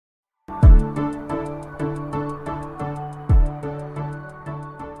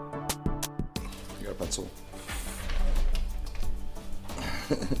pencil.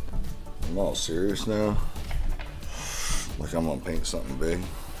 I'm all serious now. Like I'm gonna paint something big.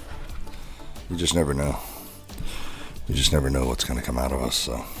 You just never know. You just never know what's gonna come out of us,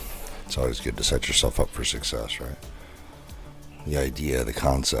 so it's always good to set yourself up for success, right? The idea, the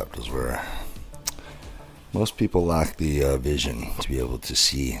concept is where most people lack the vision to be able to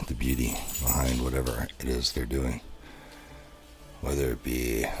see the beauty behind whatever it is they're doing. Whether it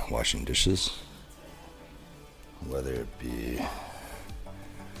be washing dishes, whether it be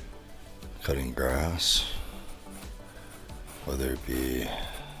cutting grass, whether it be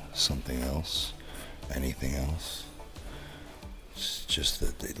something else, anything else. It's just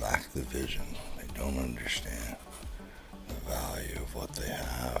that they lack the vision. They don't understand the value of what they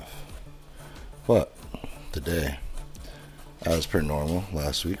have. But today, as per normal,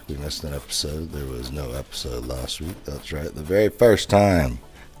 last week we missed an episode. There was no episode last week. That's right. The very first time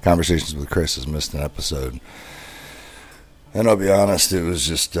Conversations with Chris has missed an episode. And I'll be honest, it was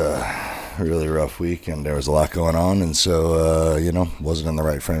just a really rough week, and there was a lot going on, and so, wasn't in the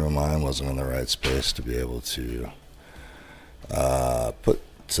right frame of mind, wasn't in the right space to be able to put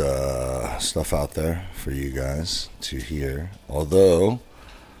stuff out there for you guys to hear. Although,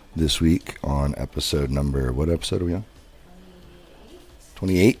 this week on episode number, what episode are we on?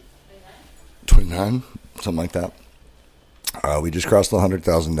 28? 29? Something like that. We just crossed the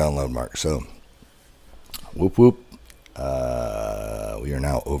 100,000 download mark, so whoop whoop. We are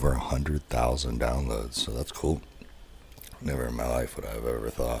now over 100,000 downloads, so that's cool. Never in my life would I have ever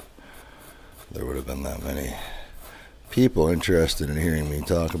thought there would have been that many people interested in hearing me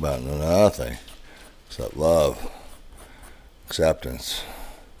talk about nothing except love, acceptance,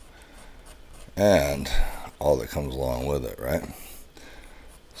 and all that comes along with it, right?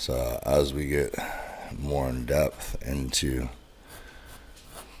 So as we get more in depth into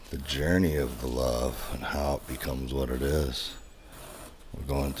the journey of the love and how it becomes what it is, we're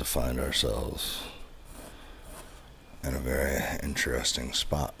going to find ourselves in a very interesting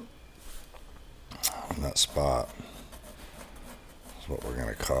spot. And that spot is what we're going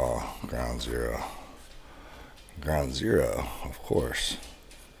to call Ground Zero. Ground Zero, of course,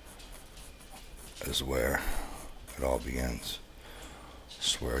 is where it all begins.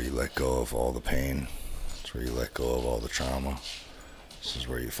 It's where you let go of all the pain. It's where you let go of all the trauma. This is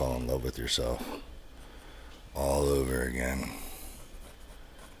where you fall in love with yourself all over again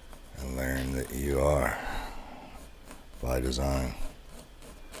and learn that you are, by design,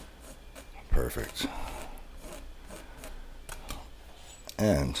 perfect.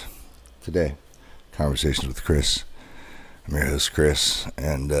 And today, Conversations with Chris. I'm your host, Chris,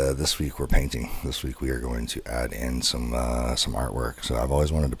 and this week we're painting. This week we are going to add in some artwork. So I've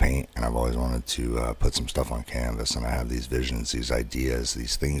always wanted to paint, and I've always wanted to put some stuff on canvas, and I have these visions, these ideas,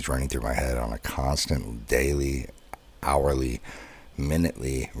 these things running through my head on a constant, daily, hourly,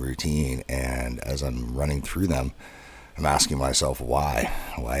 minutely routine, and as I'm running through them, I'm asking myself, why?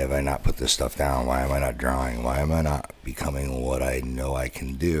 Why have I not put this stuff down? Why am I not drawing? Why am I not becoming what I know I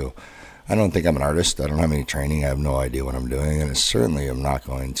can do? I don't think I'm an artist. I don't have any training. I have no idea what I'm doing, and I certainly am not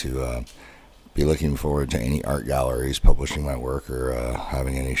going to be looking forward to any art galleries publishing my work or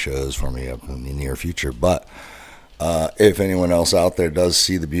having any shows for me up in the near future. But if anyone else out there does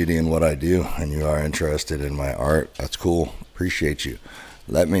see the beauty in what I do and you are interested in my art, that's cool. Appreciate you.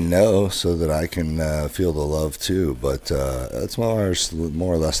 Let me know so that I can feel the love too. But it's more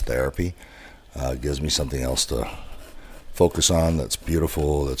or less therapy. It gives me something else to focus on that's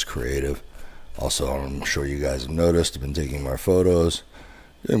beautiful, that's creative. Also, I'm sure you guys have noticed, I've been taking more photos,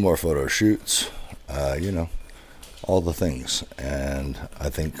 doing more photo shoots, all the things. And I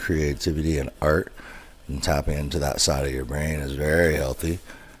think creativity and art and tapping into that side of your brain is very healthy.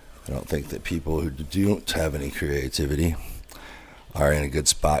 I don't think that people who don't have any creativity are in a good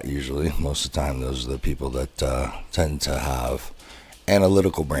spot usually. Most of the time, those are the people that tend to have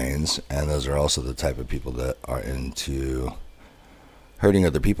analytical brains, and those are also the type of people that are into hurting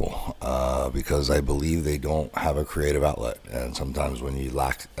other people because I believe they don't have a creative outlet. And sometimes when you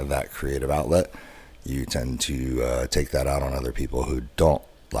lack that creative outlet, you tend to take that out on other people who don't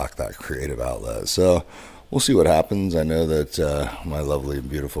lack that creative outlet. So we'll see what happens. I know that my lovely and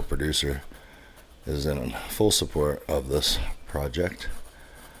beautiful producer is in full support of this project.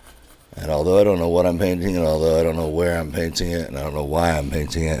 And although I don't know what I'm painting, and although I don't know where I'm painting it, and I don't know why I'm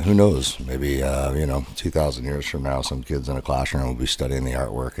painting it, who knows? Maybe, 2,000 years from now, some kids in a classroom will be studying the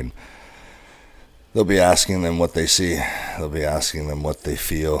artwork, and they'll be asking them what they see. They'll be asking them what they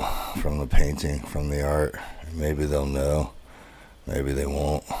feel from the painting, from the art. Maybe they'll know. Maybe they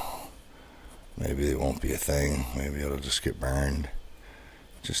won't. Maybe it won't be a thing. Maybe it'll just get burned.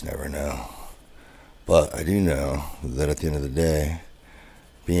 Just never know. But I do know that at the end of the day,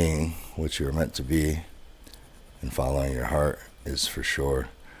 being what you are meant to be and following your heart is for sure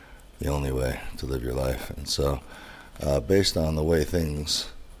the only way to live your life. And so, based on the way things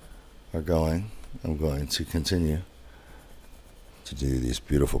are going, I'm going to continue to do these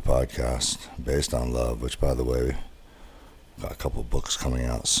beautiful podcasts based on love, which, by the way, got a couple books coming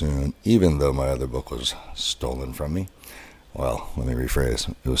out soon, even though my other book was stolen from me. Well, let me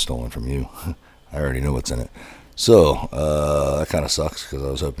rephrase. It was stolen from you. I already know what's in it. So, that kind of sucks because I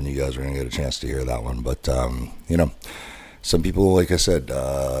was hoping you guys were going to get a chance to hear that one. But, some people, like I said,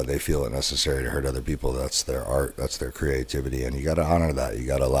 they feel it necessary to hurt other people. That's their art. That's their creativity. And you got to honor that. You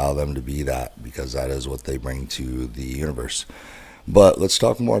got to allow them to be that because that is what they bring to the universe. But let's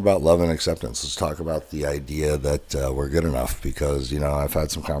talk more about love and acceptance. Let's talk about the idea that we're good enough because, I've had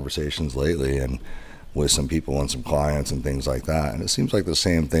some conversations lately and with some people and some clients and things like that. And it seems like the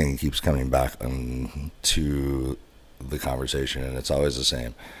same thing keeps coming back to the conversation, and it's always the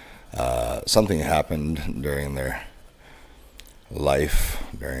same. Something happened during their life,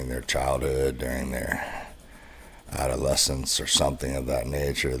 during their childhood, during their adolescence or something of that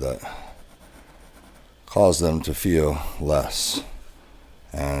nature that caused them to feel less.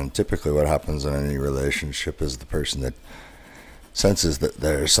 And typically what happens in any relationship is the person that senses that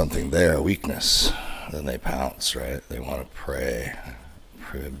there's something there, a weakness, then they pounce, right? They want to prey,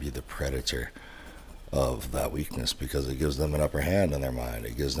 be the predator of that weakness because it gives them an upper hand in their mind.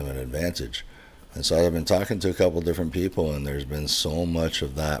 It gives them an advantage. And so I've been talking to a couple different people, and there's been so much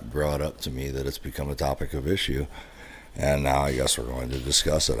of that brought up to me that it's become a topic of issue. And now I guess we're going to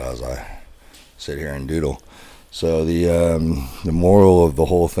discuss it as I sit here and doodle. So the moral of the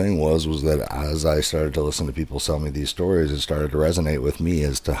whole thing was that as I started to listen to people tell me these stories, it started to resonate with me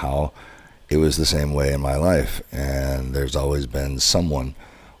as to how it was the same way in my life. And there's always been someone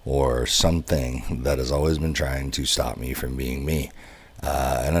or something that has always been trying to stop me from being me.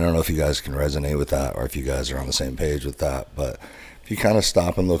 And I don't know if you guys can resonate with that or if you guys are on the same page with that, but if you kind of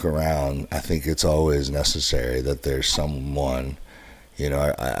stop and look around, I think it's always necessary that there's someone.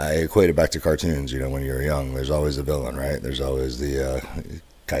 I equate it back to cartoons. When you're young, there's always a villain, right? There's always the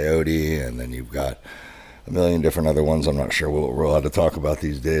coyote, and then you've got a million different other ones. I'm not sure what we're allowed to talk about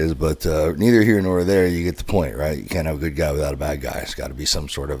these days, but neither here nor there. You get the point, right? You can't have a good guy without a bad guy. It's got to be some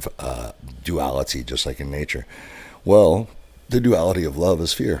sort of duality, just like in nature. Well, the duality of love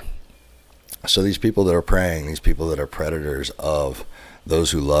is fear. So these people that are preying, these people that are predators of those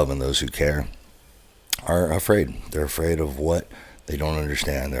who love and those who care, are afraid. They're afraid of what they don't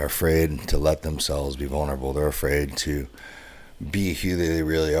understand. They're afraid to let themselves be vulnerable. They're afraid to be who they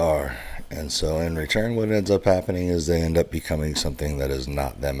really are. And so in return, what ends up happening is they end up becoming something that is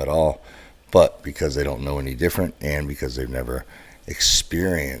not them at all. But because they don't know any different and because they've never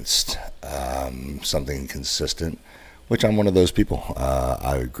experienced something consistent, which I'm one of those people.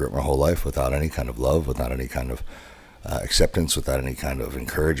 I grew up my whole life without any kind of love, without any kind of acceptance, without any kind of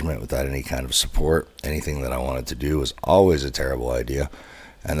encouragement, without any kind of support. Anything that I wanted to do was always a terrible idea,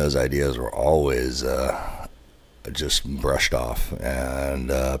 and those ideas were always just brushed off. And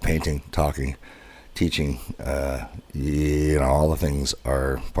painting, talking, teaching, all the things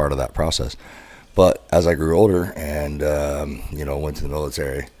are part of that process. But as I grew older and went to the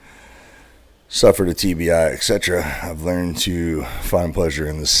military, suffered a TBI, etc., I've learned to find pleasure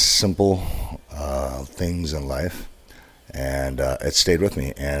in the simple things in life. And it stayed with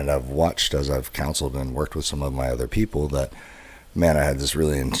me. And I've watched as I've counseled and worked with some of my other people that, man, I had this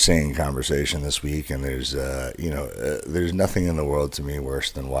really insane conversation this week. And there's nothing in the world to me worse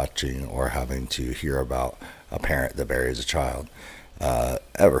than watching or having to hear about a parent that buries a child.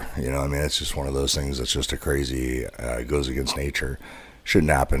 Ever. It's just one of those things that's just a crazy, goes against nature.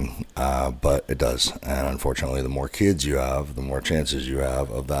 Shouldn't happen, but it does. And unfortunately, the more kids you have, the more chances you have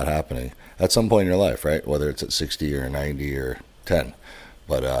of that happening at some point in your life, right? Whether it's at 60 or 90 or 10.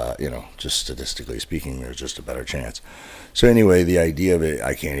 But, just statistically speaking, there's just a better chance. So anyway, the idea of it,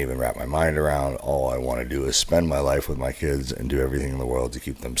 I can't even wrap my mind around. All I want to do is spend my life with my kids and do everything in the world to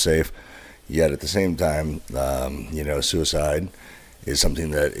keep them safe. Yet at the same time, suicide is something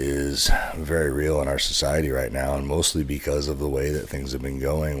that is very real in our society right now, and mostly because of the way that things have been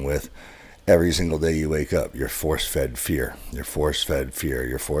going with every single day you wake up, you're force-fed fear. You're force-fed fear.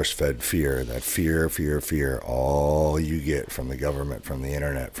 You're force-fed fear. That fear, all you get from the government, from the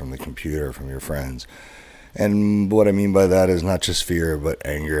internet, from the computer, from your friends. And what I mean by that is not just fear, but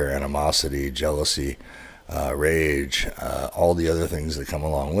anger, animosity, jealousy, rage, all the other things that come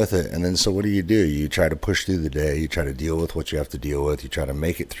along with it. And then so what do? You try to push through the day. You try to deal with what you have to deal with. You try to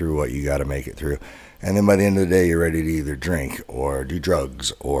make it through what you got to make it through. And then by the end of the day, you're ready to either drink or do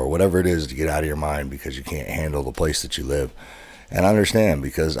drugs or whatever it is to get out of your mind because you can't handle the place that you live. And I understand,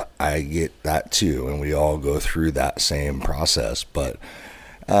 because I get that too, and we all go through that same process. But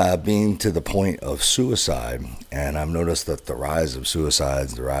being to the point of suicide, and I've noticed that the rise of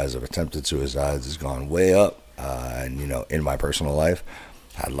suicides, the rise of attempted suicides has gone way up. And, in my personal life,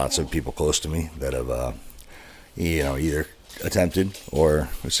 I had lots of people close to me that have, either attempted or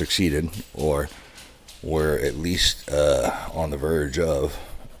succeeded or were at least on the verge of,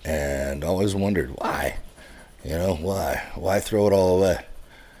 and always wondered why. Why throw it all away?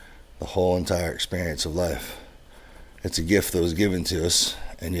 The whole entire experience of life. It's a gift that was given to us,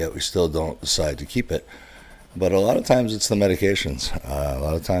 and yet we still don't decide to keep it. But a lot of times it's the medications. A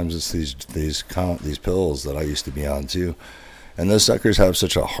lot of times it's these pills that I used to be on too. And those suckers have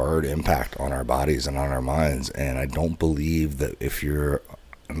such a hard impact on our bodies and on our minds. And I don't believe that if you're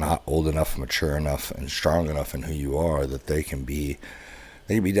not old enough, mature enough, and strong enough in who you are, that they can be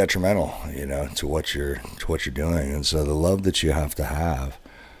detrimental, to what you're doing. And so the love that you have to have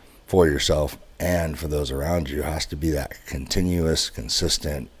for yourself and for those around you has to be that continuous,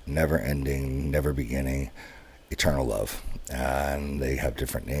 consistent, never-ending, never-beginning, eternal love. And they have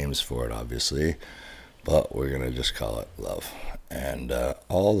different names for it, obviously, but we're going to just call it love. And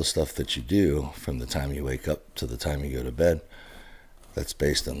all the stuff that you do from the time you wake up to the time you go to bed, that's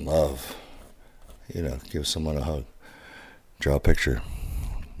based in love. Give someone a hug. Draw a picture.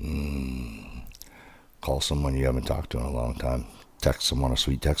 Call someone you haven't talked to in a long time. Text someone a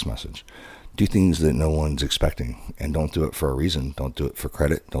sweet text message. Do things that no one's expecting, and don't do it for a reason. Don't do it for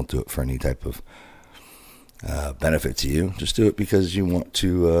credit. Don't do it for any type of benefit to you. Just do it because you want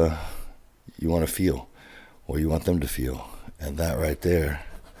to feel, or you want them to feel, and that right there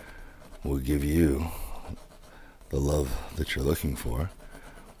will give you the love that you're looking for,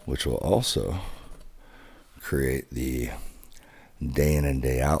 which will also create the day in and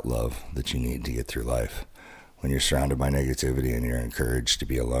day out love that you need to get through life. When you're surrounded by negativity and you're encouraged to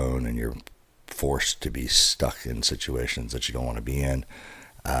be alone and you're forced to be stuck in situations that you don't want to be in,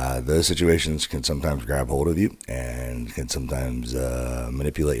 those situations can sometimes grab hold of you and can sometimes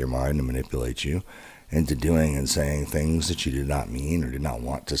manipulate your mind and manipulate you into doing and saying things that you did not mean or did not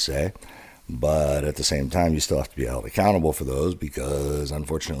want to say. But at the same time, you still have to be held accountable for those, because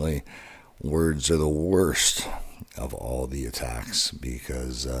unfortunately words are the worst of all the attacks,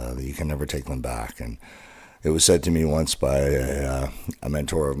 because you can never take them back. And it was said to me once by a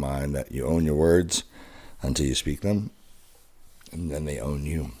mentor of mine that you own your words until you speak them, and then they own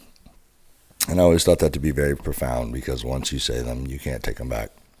you. And I always thought that to be very profound, because once you say them, you can't take them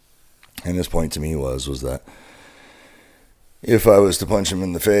back. And his point to me was that if I was to punch him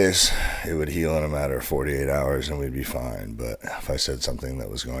in the face, it would heal in a matter of 48 hours and we'd be fine. But if I said something that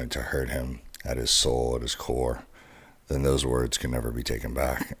was going to hurt him at his soul, at his core, then those words can never be taken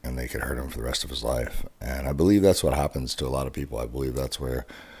back, and they could hurt him for the rest of his life. And I believe that's what happens to a lot of people. I believe that's where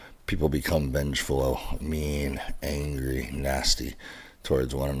people become vengeful, mean, angry, nasty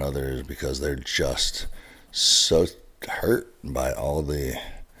towards one another, is because they're just so hurt by all the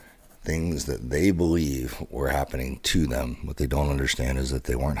things that they believe were happening to them. What they don't understand is that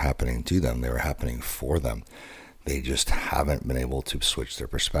they weren't happening to them. They were happening for them. They just haven't been able to switch their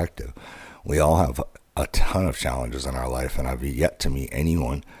perspective. We all have a ton of challenges in our life, and I've yet to meet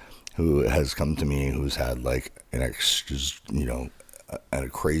anyone who has come to me who's had like a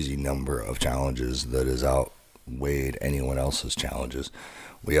crazy number of challenges that has outweighed anyone else's challenges.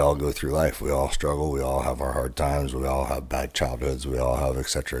 We all go through life. We all struggle. We all have our hard times. We all have bad childhoods. We all have et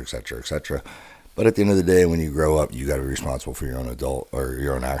cetera, et cetera, et cetera. But at the end of the day, when you grow up, you got to be responsible for your own adult or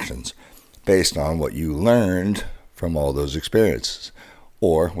your own actions based on what you learned from all those experiences,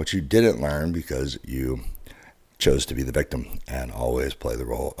 or what you didn't learn because you chose to be the victim and always play the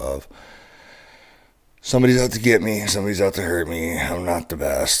role of somebody's out to get me, somebody's out to hurt me, I'm not the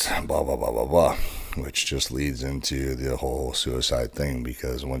best, blah, blah, blah, blah, blah, which just leads into the whole suicide thing,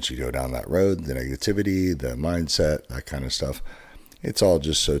 because once you go down that road, the negativity, the mindset, that kind of stuff, it's all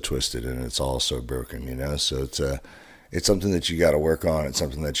just so twisted and it's all so broken, so it's something that you got to work on. It's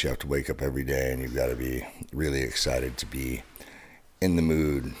something that you have to wake up every day, and you've got to be really excited to be in the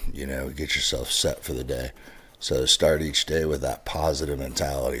mood, get yourself set for the day. So start each day with that positive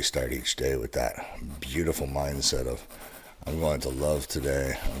mentality. Start each day with that beautiful mindset of, I'm going to love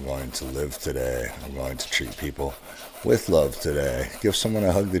today. I'm going to live today. I'm going to treat people with love today. Give someone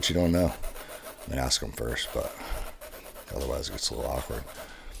a hug that you don't know. And ask them first, but otherwise it gets a little awkward.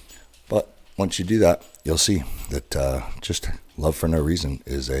 But once you do that, you'll see that just love for no reason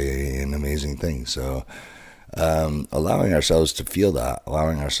is an amazing thing. So allowing ourselves to feel that,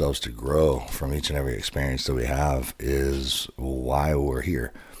 allowing ourselves to grow from each and every experience that we have is why we're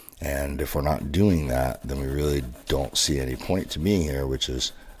here. And if we're not doing that, then we really don't see any point to being here, which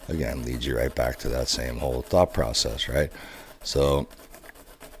is, again, leads you right back to that same whole thought process, right? So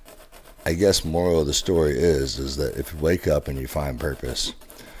I guess moral of the story is that if you wake up and you find purpose,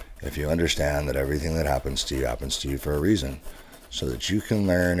 if you understand that everything that happens to you for a reason, so that you can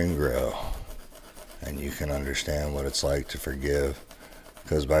learn and grow, and you can understand what it's like to forgive,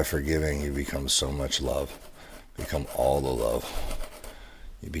 because by forgiving you become so much love, become all the love.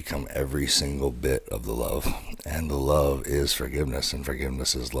 You become every single bit of the love, and the love is forgiveness, and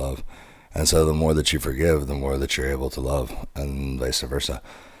forgiveness is love. And so the more that you forgive, the more that you're able to love, and vice versa.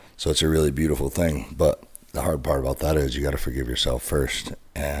 So it's a really beautiful thing, but the hard part about that is you got to forgive yourself first,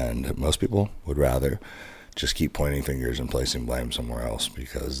 and most people would rather just keep pointing fingers and placing blame somewhere else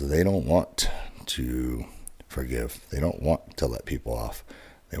because they don't want to forgive. They don't want to let people off.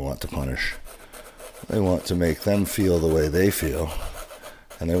 They want to punish. They want to make them feel the way they feel,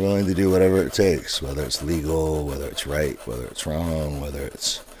 and they're willing to do whatever it takes, whether it's legal, whether it's right, whether it's wrong, whether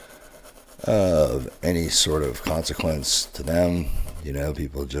it's of any sort of consequence to them. You know,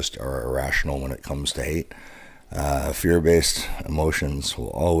 people just are irrational when it comes to hate. Fear-based emotions will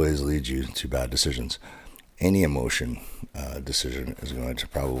always lead you to bad decisions. Any emotion decision is going to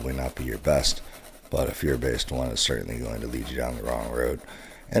probably not be your best, but a fear-based one is certainly going to lead you down the wrong road.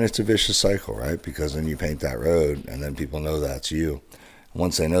 And it's a vicious cycle, right? Because then you paint that road, and then people know that's you.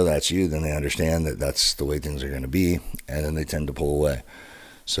 Once they know that's you, then they understand that that's the way things are going to be, and then they tend to pull away.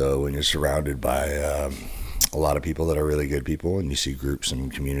 So when you're surrounded by a lot of people that are really good people, and you see groups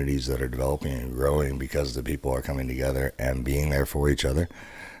and communities that are developing and growing because the people are coming together and being there for each other,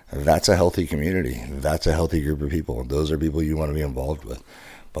 that's a healthy community. That's a healthy group of people. Those are people you want to be involved with.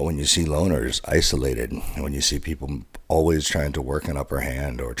 But when you see loners isolated, and when you see people always trying to work an upper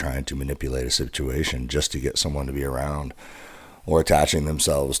hand or trying to manipulate a situation just to get someone to be around, or attaching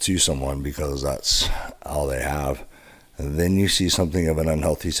themselves to someone because that's all they have, then you see something of an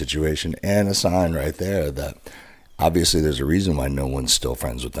unhealthy situation and a sign right there that obviously there's a reason why no one's still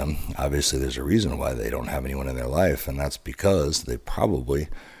friends with them. Obviously there's a reason why they don't have anyone in their life, and that's because they probably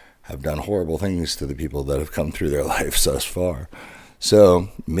have done horrible things to the people that have come through their lives thus far. So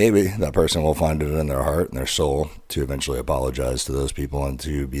maybe that person will find it in their heart and their soul to eventually apologize to those people and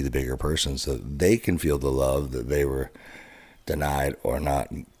to be the bigger person so that they can feel the love that they were denied or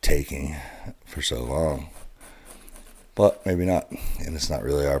not taking for so long. But maybe not, and it's not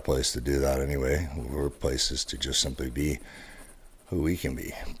really our place to do that anyway. Our place is to just simply be who we can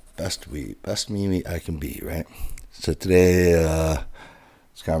be. Best me I can be, right? So today,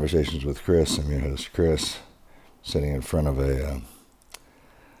 it's Conversations with Chris. I'm your host, Chris, sitting in front of a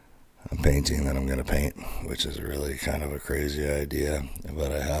painting that I'm going to paint, which is really kind of a crazy idea.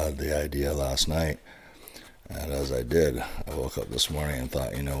 But I had the idea last night, and as I did, I woke up this morning and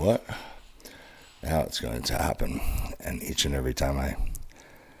thought, you know what? Now it's going to happen. And each and every time I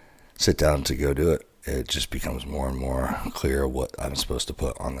sit down to go do it, it just becomes more and more clear what I'm supposed to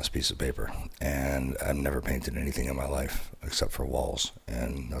put on this piece of paper. And I've never painted anything in my life except for walls,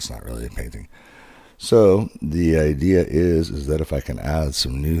 and that's not really a painting. So the idea is that if I can add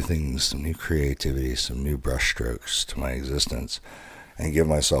some new things, some new creativity, some new brush strokes to my existence, and give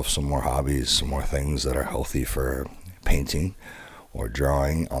myself some more hobbies, some more things that are healthy for painting or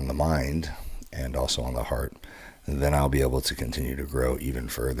drawing on the mind and also on the heart, then I'll be able to continue to grow even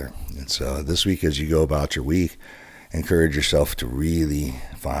further. And so this week, as you go about your week, encourage yourself to really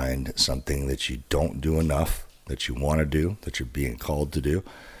find something that you don't do enough, that you want to do, that you're being called to do,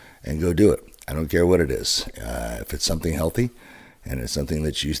 and go do it. I don't care what it is. If it's something healthy and it's something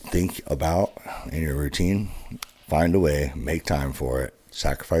that you think about in your routine, find a way, make time for it,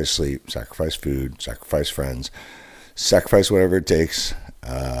 sacrifice sleep, sacrifice food, sacrifice friends, sacrifice whatever it takes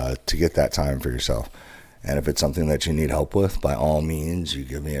to get that time for yourself. And if it's something that you need help with, by all means, you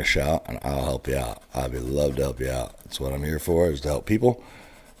give me a shout and I'll help you out. I'd love to help you out. That's what I'm here for, is to help people,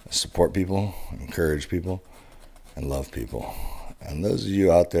 support people, encourage people, and love people. And those of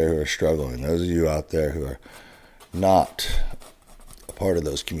you out there who are struggling, those of you out there who are not a part of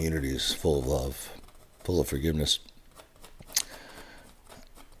those communities full of love, full of forgiveness,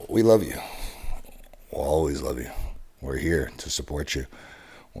 we love you. We'll always love you. We're here to support you.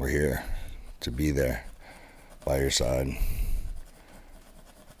 We're here to be there by your side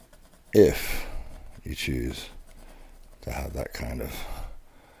if you choose to have that kind of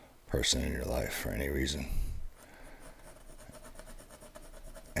person in your life for any reason.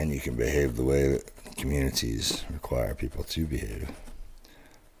 and you can behave the way that communities require people to behave.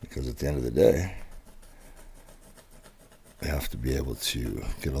 Because at the end of the day, we have to be able to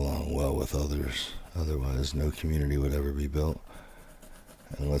get along well with others. Otherwise, no community would ever be built.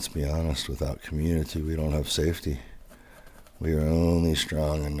 And let's be honest, without community, we don't have safety. We are only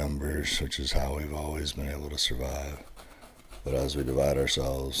strong in numbers, which is how we've always been able to survive. But as we divide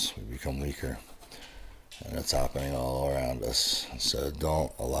ourselves, we become weaker. And it's happening all around us. So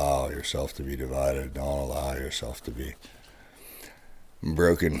don't allow yourself to be divided. Don't allow yourself to be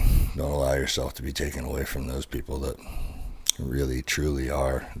broken. Don't allow yourself to be taken away from those people that really, truly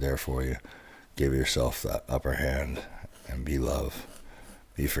are there for you. Give yourself that upper hand and be love.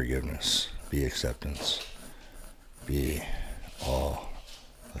 Be forgiveness. Be acceptance. Be all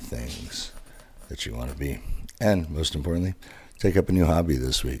the things that you want to be. And most importantly, take up a new hobby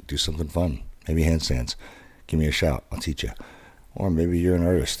this week. Do something fun. Maybe handstands. Give me a shout. I'll teach you. Or maybe you're an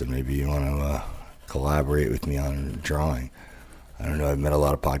artist and maybe you want to collaborate with me on drawing. I don't know. I've met a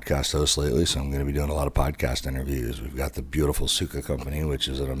lot of podcast hosts lately, so I'm going to be doing a lot of podcast interviews. We've got the beautiful Suka Company, which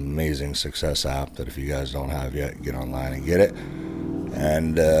is an amazing success app that if you guys don't have yet, get online and get it.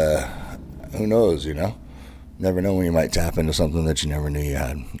 And who knows, Never know when you might tap into something that you never knew you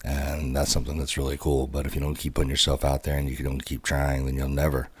had. And that's something that's really cool. But if you don't keep putting yourself out there and you don't keep trying, then you'll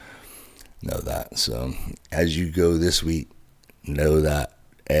never know that. So as you go this week, know that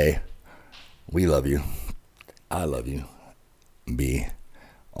A, we love you. I love you. B,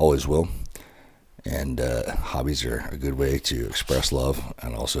 always will. And hobbies are a good way to express love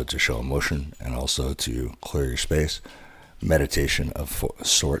and also to show emotion and also to clear your space. Meditation of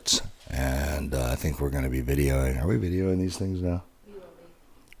sorts. And I think we're going to be videoing. Are we videoing these things now?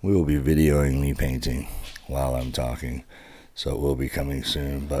 We will be videoing me painting while I'm talking. So it will be coming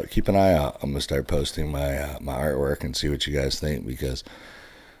soon. But keep an eye out. I'm going to start posting my my artwork and see what you guys think. Because,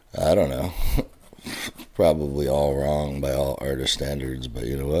 I don't know. Probably all wrong by all artist standards. But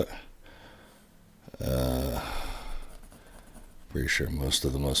you know what? Pretty sure most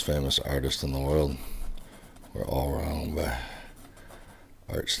of the most famous artists in the world were all wrong by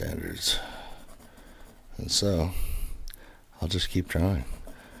art standards. And so I'll just keep trying,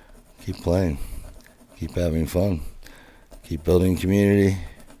 keep playing, keep having fun, keep building community,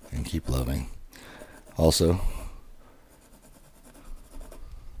 and keep loving. Also,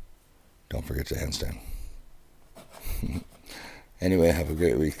 don't forget to handstand. Anyway, have a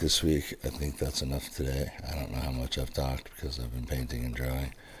great week this week. I think that's enough today. I don't know how much I've talked because I've been painting and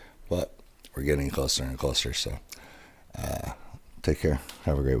drawing, but we're getting closer and closer, so take care.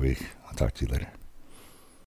 Have a great week. I'll talk to you later.